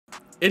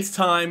It's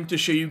time to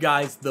show you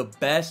guys the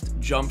best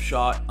jump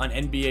shot on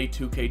NBA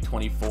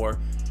 2K24.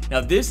 Now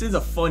this is a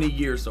funny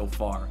year so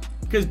far,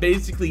 because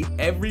basically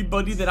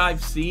everybody that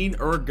I've seen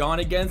or gone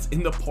against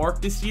in the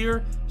park this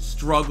year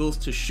struggles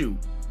to shoot.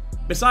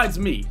 Besides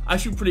me, I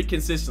shoot pretty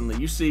consistently.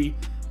 You see,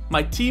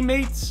 my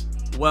teammates,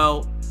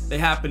 well, they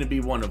happen to be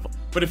one of them.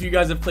 But if you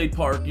guys have played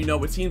park, you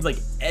know it seems like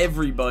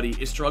everybody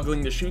is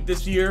struggling to shoot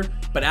this year.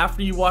 But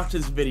after you watch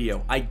this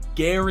video, I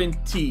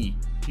guarantee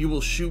you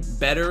will shoot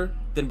better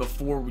than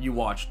before you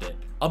watched it.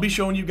 I'll be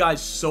showing you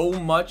guys so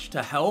much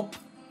to help.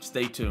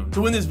 Stay tuned.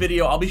 So in this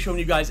video, I'll be showing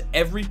you guys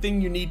everything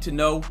you need to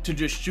know to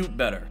just shoot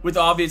better, with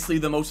obviously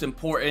the most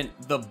important,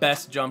 the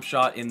best jump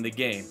shot in the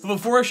game. But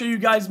before I show you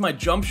guys my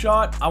jump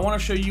shot, I want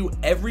to show you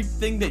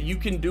everything that you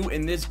can do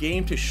in this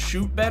game to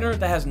shoot better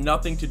that has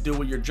nothing to do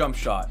with your jump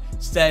shot.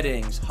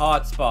 Settings,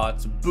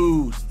 hotspots,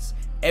 boosts,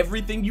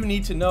 everything you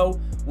need to know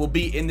will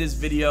be in this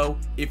video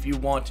if you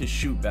want to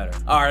shoot better.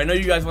 All right, I know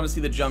you guys want to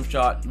see the jump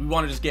shot. We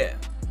want to just get...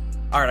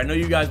 Alright, I know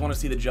you guys want to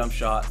see the jump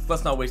shot.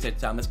 Let's not waste any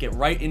time. Let's get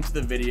right into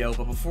the video.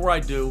 But before I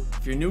do,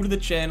 if you're new to the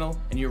channel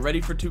and you're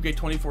ready for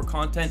 2K24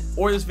 content,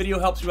 or this video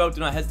helps you out, do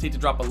not hesitate to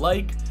drop a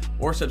like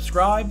or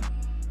subscribe,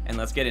 and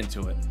let's get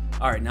into it.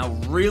 Alright, now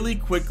really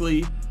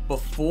quickly,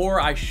 before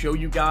I show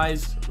you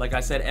guys, like I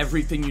said,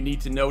 everything you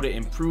need to know to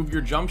improve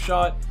your jump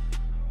shot,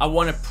 I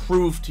want to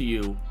prove to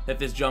you that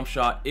this jump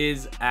shot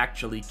is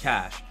actually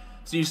cash.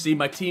 So you see,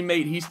 my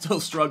teammate, he's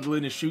still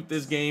struggling to shoot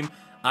this game.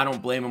 I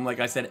don't blame him. Like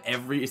I said,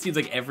 it seems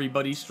like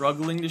everybody's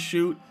struggling to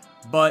shoot,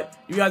 but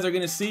you guys are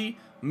going to see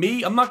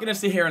me. I'm not going to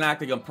sit here and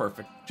act like I'm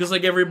perfect. Just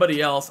like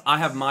everybody else, I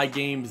have my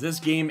games. This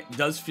game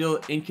does feel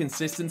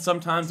inconsistent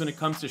sometimes when it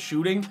comes to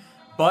shooting,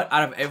 but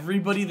out of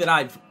everybody that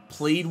I've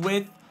played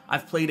with,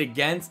 I've played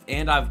against,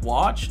 and I've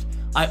watched,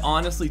 I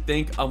honestly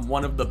think I'm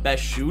one of the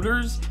best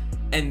shooters,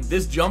 and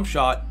this jump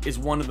shot is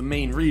one of the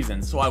main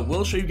reasons. So I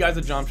will show you guys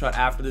a jump shot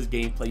after this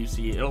gameplay. You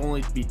see, it'll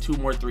only be 2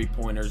 more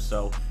 3-pointers,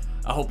 so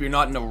I hope you're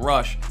not in a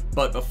rush.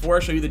 But before I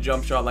show you the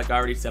jump shot, like I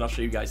already said, I'll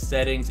show you guys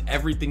settings,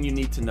 everything you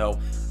need to know.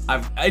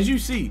 As you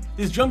see,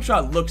 this jump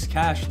shot looks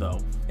cash though.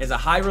 It's a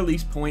high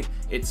release point,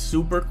 it's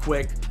super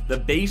quick, the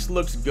base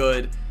looks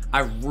good.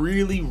 I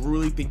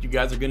really think you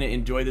guys are going to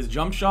enjoy this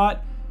jump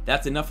shot.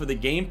 That's enough of the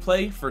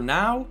gameplay for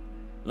now.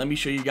 Let me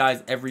show you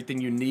guys everything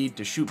you need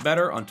to shoot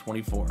better on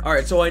 24. All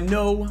right, so I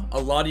know a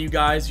lot of you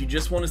guys, you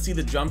just want to see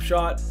the jump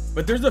shot,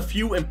 but there's a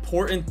few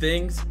important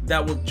things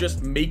that will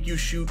just make you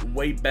shoot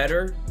way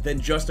better than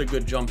just a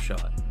good jump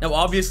shot. Now,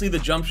 obviously the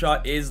jump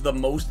shot is the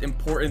most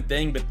important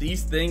thing, but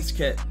these things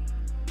can...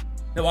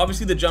 Now,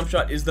 obviously the jump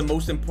shot is the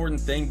most important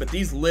thing, but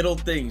these little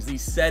things,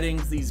 these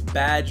settings, these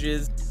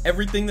badges,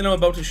 everything that I'm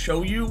about to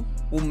show you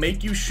will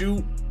make you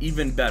shoot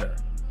even better.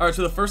 Alright,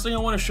 so the first thing I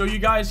want to show you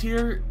guys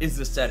here is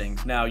the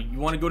settings. Now, you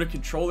want to go to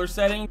controller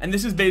settings, and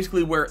this is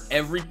basically where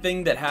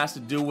everything that has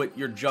to do with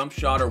your jump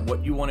shot or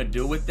what you want to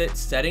do with it,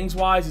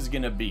 settings-wise, is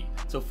going to be.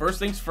 So first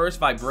things first,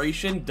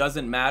 vibration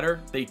doesn't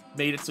matter. They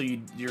made it so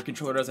your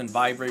controller doesn't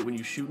vibrate when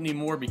you shoot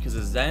anymore because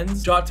of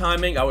Zens. Shot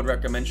timing, I would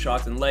recommend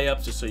shots and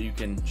layups just so you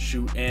can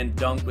shoot and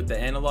dunk with the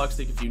analog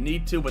stick if you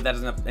need to, but that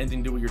doesn't have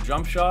anything to do with your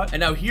jump shot. And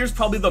now here's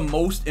probably the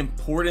most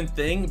important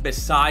thing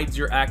besides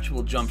your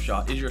actual jump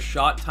shot, is your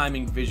shot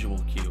timing visual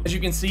cue. As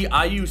you can see,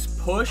 I use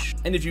push,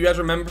 and if you guys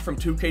remember from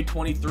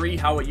 2K23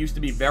 how it used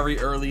to be very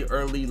early,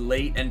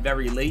 late, and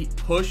very late,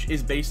 push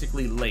is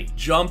basically late.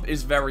 Jump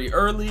is very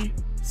early,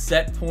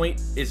 set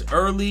point is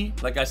early,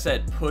 like I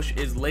said, push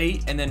is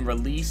late, and then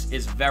release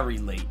is very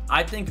late.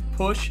 I think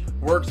push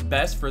works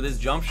best for this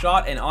jump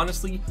shot, and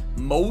honestly,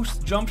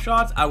 most jump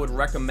shots I would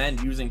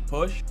recommend using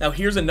push. Now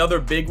here's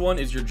another big one,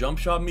 is your jump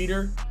shot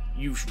meter.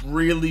 You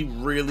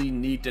really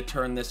need to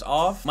turn this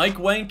off. Mike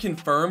Wang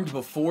confirmed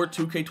before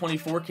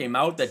 2K24 came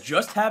out that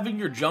just having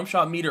your jump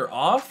shot meter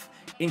off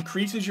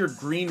increases your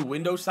green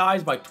window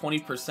size by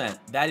 20%.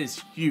 That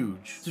is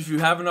huge. So if you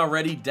haven't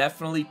already,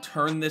 definitely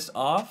turn this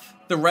off.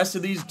 The rest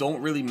of these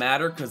don't really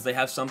matter because they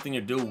have something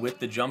to do with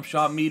the jump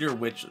shot meter,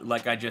 which,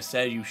 like I just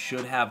said, you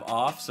should have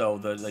off. So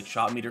the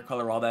shot meter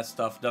color, all that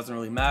stuff doesn't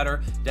really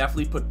matter.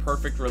 Definitely put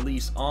perfect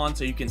release on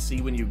so you can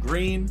see when you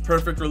green.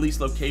 Perfect release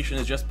location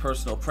is just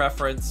personal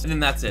preference, and then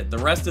that's it. The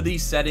rest of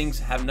these settings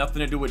have nothing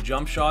to do with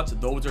jump shots.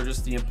 Those are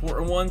just the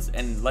important ones,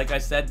 and like I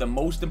said, the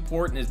most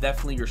important is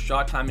definitely your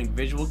shot timing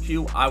visual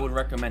cue. I would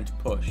recommend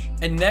push.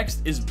 And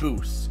next is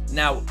boosts.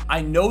 Now,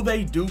 I know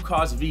they do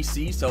cost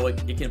VC, so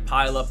it can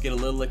pile up, get a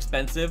little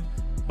expensive,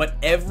 but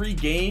every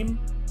game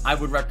I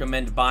would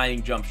recommend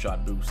buying jump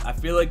shot boost. I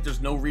feel like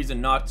there's no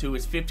reason not to.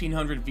 It's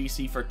 1500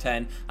 VC for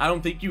 10. I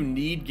don't think you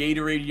need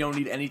Gatorade, you don't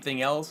need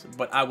anything else,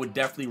 but I would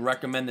definitely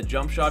recommend the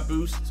jump shot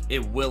boost.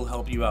 It will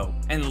help you out.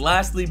 And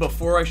lastly,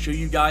 before I show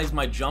you guys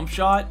my jump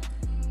shot,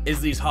 is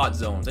these hot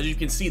zones. As you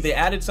can see, they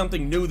added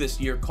something new this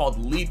year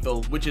called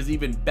lethal, which is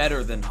even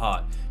better than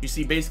hot. You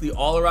see basically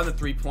all around the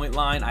 3-point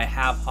line, I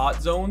have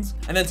hot zones.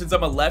 And then since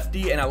I'm a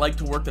lefty and I like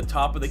to work the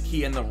top of the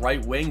key and the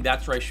right wing,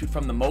 that's where I shoot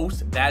from the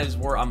most. That is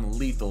where I'm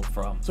lethal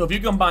from. So if you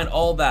combine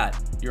all that,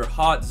 your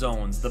hot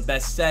zones, the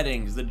best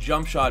settings, the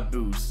jump shot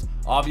boosts,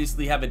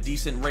 obviously have a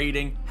decent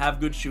rating, have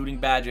good shooting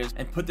badges,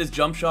 and put this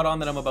jump shot on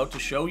that I'm about to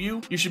show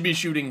you, you should be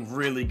shooting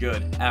really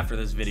good after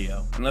this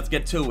video. And let's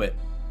get to it.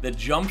 The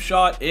jump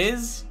shot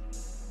is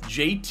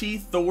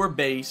JT Thor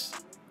base,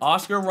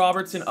 Oscar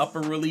Robertson upper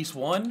release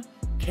 1,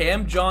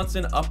 Cam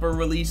Johnson upper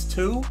release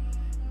 2,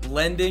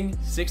 blending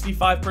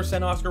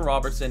 65% Oscar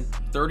Robertson,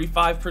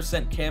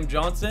 35% Cam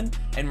Johnson,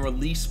 and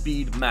release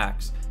speed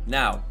max.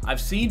 Now,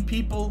 I've seen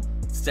people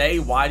say,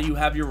 why do you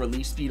have your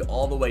release speed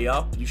all the way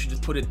up? You should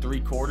just put it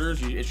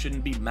 3/4. It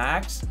shouldn't be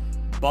max.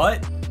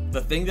 But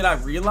the thing that I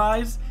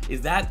realized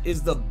is that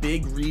is the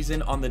big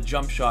reason on the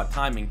jump shot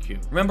timing queue.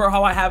 Remember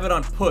how I have it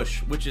on push,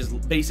 which is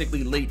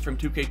basically late from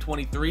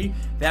 2K23?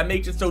 That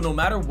makes it so no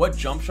matter what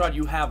jump shot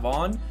you have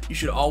on, you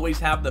should always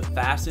have the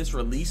fastest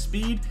release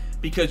speed,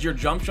 because your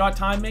jump shot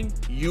timing,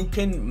 you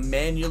can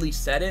manually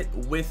set it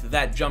with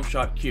that jump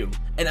shot queue.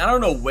 And I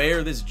don't know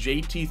where this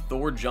JT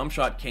Thor jump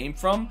shot came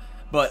from,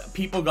 but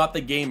people got the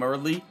game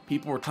early.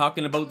 People were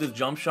talking about this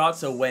jump shot.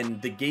 So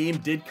when the game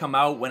did come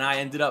out, when I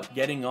ended up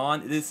getting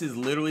on, this is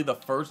literally the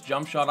first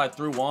jump shot I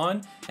threw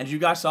on. And you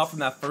guys saw from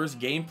that first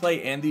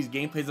gameplay and these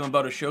gameplays I'm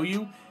about to show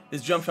you,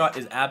 this jump shot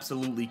is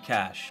absolutely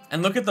cash.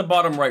 And look at the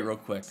bottom right real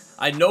quick.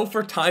 I know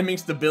for timing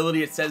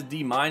stability it says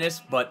D-,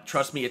 but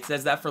trust me, it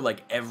says that for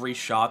like every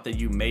shot that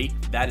you make.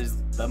 That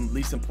is the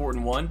least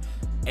important one.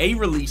 A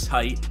release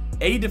height,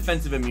 A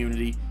defensive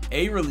immunity,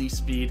 A release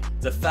speed,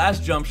 it's a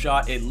fast jump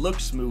shot, it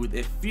looks smooth,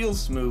 it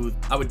feels smooth.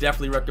 I would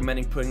definitely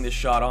recommend putting this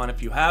shot on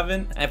if you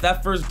haven't. And if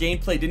that first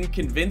gameplay didn't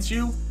convince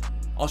you,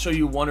 I'll show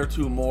you 1 or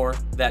 2 more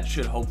that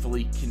should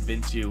hopefully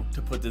convince you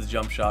to put this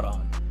jump shot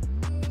on.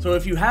 So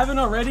if you haven't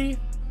already,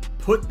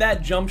 put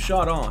that jump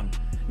shot on.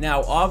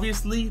 Now,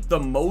 obviously, the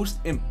most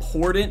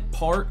important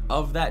part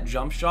of that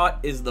jump shot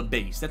is the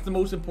base. That's the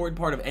most important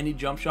part of any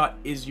jump shot,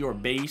 is your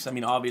base. I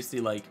mean, obviously,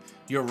 like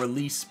your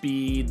release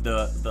speed,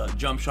 the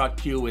jump shot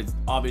queue is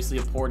obviously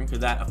important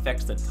because that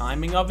affects the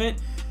timing of it.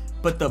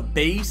 But the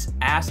base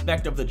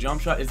aspect of the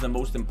jump shot is the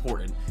most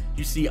important.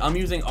 You see, I'm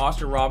using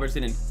Oscar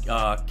Robertson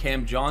and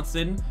Cam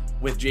Johnson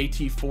with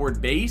JT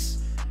Ford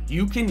base.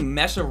 You can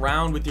mess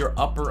around with your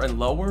upper and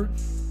lower,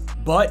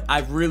 but I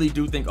really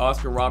do think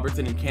Oscar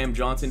Robertson and Cam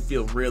Johnson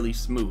feel really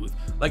smooth.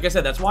 Like I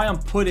said, that's why I'm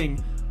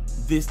putting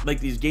this, like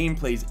these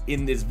gameplays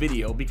in this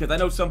video, because I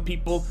know some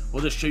people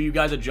will just show you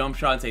guys a jump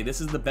shot and say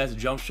this is the best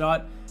jump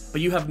shot, but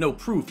you have no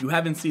proof. You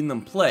haven't seen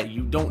them play.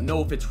 You don't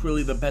know if it's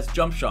really the best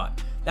jump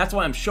shot. That's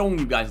why I'm showing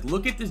you guys,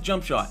 look at this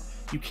jump shot.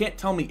 You can't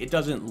tell me it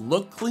doesn't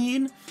look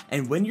clean,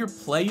 and when you're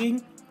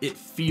playing, it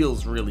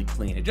feels really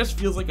clean. It just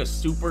feels like a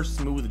super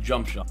smooth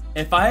jump shot.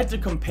 If I had to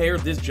compare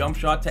this jump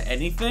shot to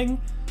anything,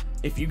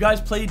 if you guys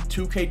played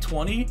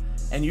 2K20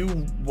 and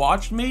you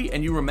watched me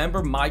and you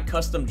remember my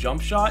custom jump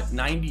shot,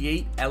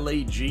 98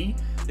 LAG,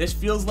 this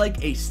feels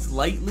like a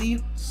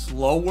slightly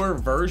slower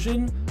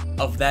version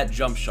of that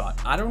jump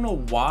shot. I don't know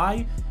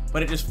why,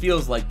 but it just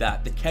feels like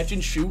that. The catch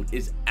and shoot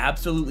is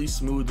absolutely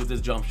smooth with this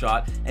jump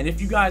shot. And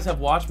if you guys have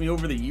watched me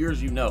over the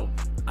years, you know,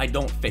 I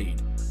don't fade.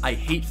 I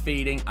hate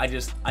fading. I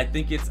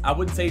think I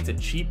wouldn't say it's a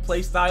cheap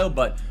play style,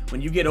 but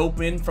when you get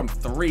open from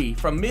 3,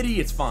 from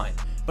midi, it's fine.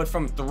 But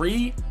from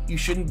 3, you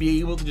shouldn't be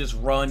able to just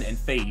run and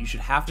fade. You should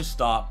have to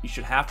stop. You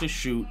should have to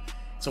shoot.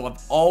 So I've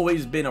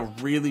always been a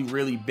really,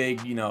 really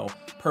big, you know,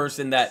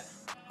 person that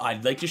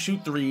I'd like to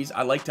shoot 3s.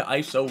 I like to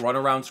ISO, run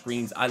around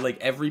screens. I like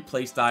every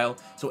play style.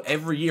 So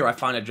every year I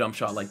find a jump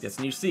shot like this.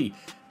 And you see,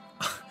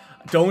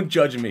 don't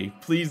judge me.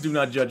 Please do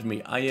not judge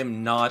me. I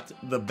am not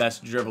the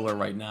best dribbler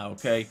right now,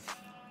 okay?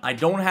 I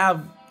don't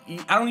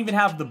even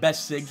have the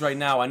best SIGs right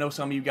now. I know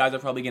some of you guys are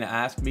probably going to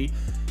ask me,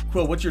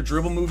 Quill, what's your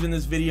dribble moves in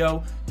this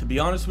video? To be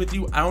honest with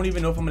you, I don't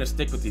even know if I'm going to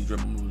stick with these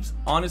dribble moves.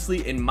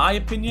 Honestly, in my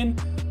opinion,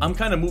 I'm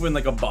kind of moving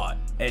like a bot.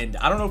 And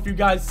I don't know if you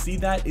guys see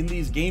that in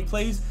these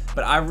gameplays,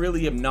 but I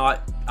really am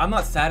not, I'm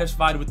not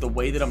satisfied with the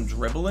way that I'm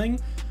dribbling.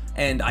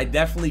 And I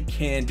definitely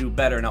can do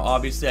better. Now,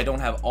 obviously, I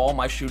don't have all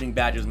my shooting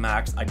badges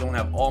maxed. I don't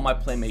have all my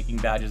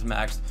playmaking badges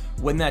maxed.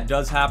 When that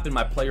does happen,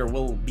 my player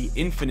will be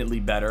infinitely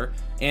better,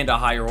 and a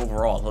higher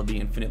overall. He'll be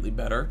infinitely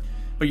better.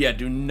 But yeah,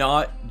 do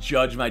not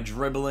judge my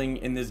dribbling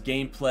in this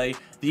gameplay.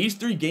 These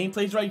 3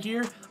 gameplays right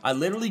here, I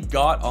literally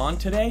got on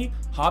today,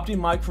 hopped in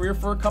my career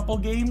for a couple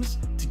games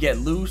to get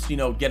loose, you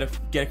know, get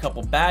a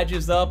couple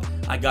badges up.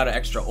 I got an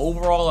extra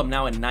overall. I'm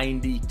now in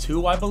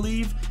 92, I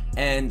believe.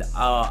 And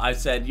I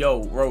said,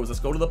 yo, Rose, let's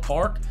go to the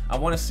park. I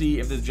want to see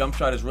if this jump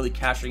shot is really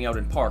cashing out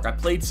in park. I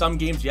played some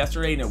games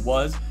yesterday and it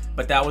was,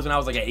 but that was when I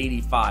was like at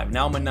 85.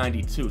 Now I'm at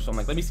 92. So I'm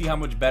like, let me see how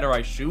much better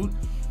I shoot.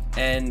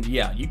 And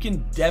yeah, you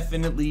can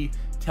definitely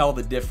tell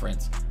the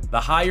difference. The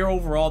higher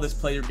overall this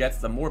player gets,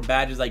 the more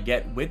badges I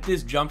get with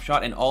this jump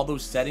shot and all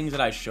those settings that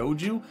I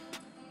showed you.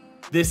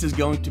 This is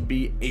going to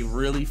be a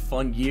really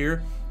fun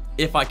year.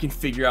 if I can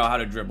figure out how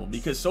to dribble,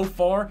 because so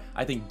far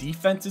I think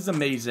defense is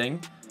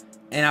amazing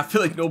and I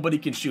feel like nobody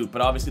can shoot,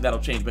 but obviously that'll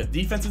change. But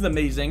defense is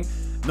amazing.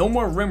 No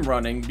more rim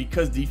running,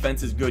 because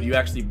defense is good. You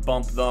actually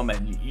bump them,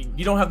 and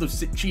you don't have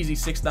those cheesy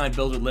 6'9"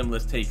 builds with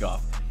limitless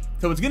takeoff.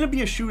 So it's going to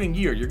be a shooting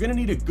year. You're going to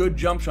need a good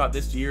jump shot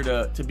this year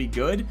to be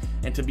good.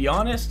 And to be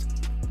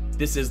honest,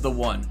 this is the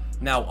one.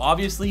 Now,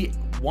 obviously,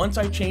 once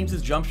I change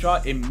this jump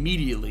shot,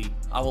 immediately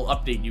I will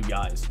update you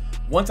guys.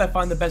 Once I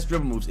find the best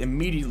dribble moves,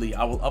 immediately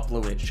I will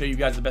upload it, show you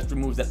guys the best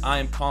dribble moves that I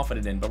am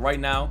confident in. But right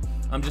now,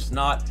 I'm just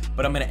not.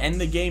 But I'm going to end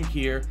the game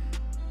here.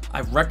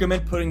 I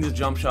recommend putting this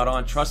jump shot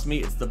on. Trust me,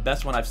 it's the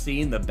best one I've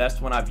seen, the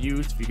best one I've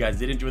used. If you guys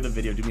did enjoy the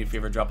video, do me a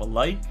favor, drop a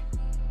like,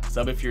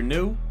 sub if you're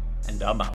new, and I'm out.